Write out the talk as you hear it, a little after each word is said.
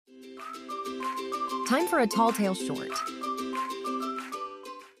Time for a Talltale short.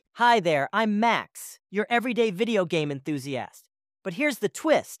 Hi there, I'm Max, your everyday video game enthusiast. But here's the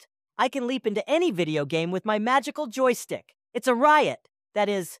twist. I can leap into any video game with my magical joystick. It's a riot. That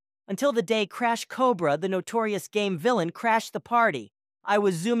is, until the day Crash Cobra, the notorious game villain, crashed the party. I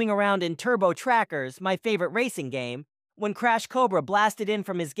was zooming around in Turbo Trackers, my favorite racing game, when Crash Cobra blasted in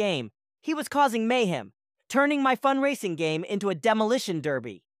from his game. He was causing mayhem, turning my fun racing game into a demolition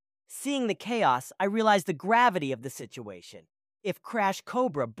derby. Seeing the chaos, I realized the gravity of the situation. If Crash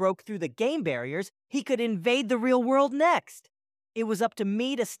Cobra broke through the game barriers, he could invade the real world next. It was up to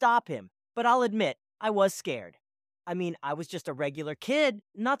me to stop him, but I'll admit, I was scared. I was just a regular kid,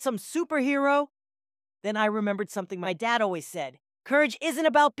 not some superhero. Then I remembered something my dad always said. Courage isn't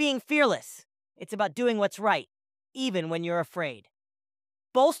about being fearless. It's about doing what's right, even when you're afraid.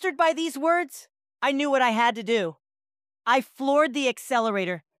 Bolstered by these words, I knew what I had to do. I floored the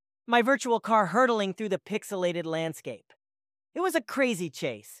accelerator, my virtual car hurtling through the pixelated landscape. It was a crazy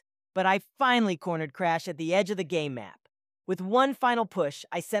chase, but I finally cornered Crash at the edge of the game map. With one final push,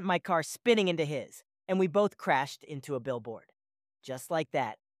 I sent my car spinning into his, and we both crashed into a billboard. Just like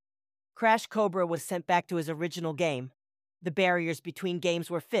that. Crash Cobra was sent back to his original game. The barriers between games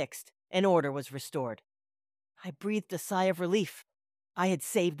were fixed, and order was restored. I breathed a sigh of relief. I had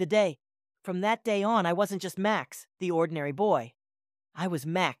saved the day. From that day on, I wasn't just Max, the ordinary boy. I was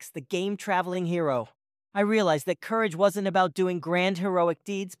Max, the game-traveling hero. I realized that courage wasn't about doing grand heroic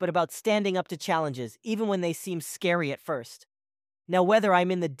deeds, but about standing up to challenges, even when they seem scary at first. Now, whether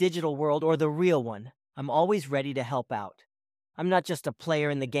I'm in the digital world or the real one, I'm always ready to help out. I'm not just a player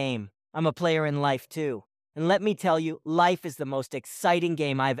in the game, I'm a player in life too. And let me tell you, life is the most exciting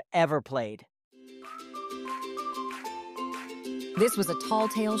game I've ever played. This was a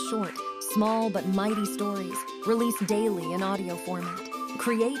Talltale short, small but mighty stories, released daily in audio format.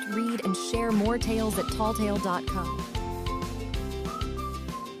 Create, read, and share more tales at talltale.com.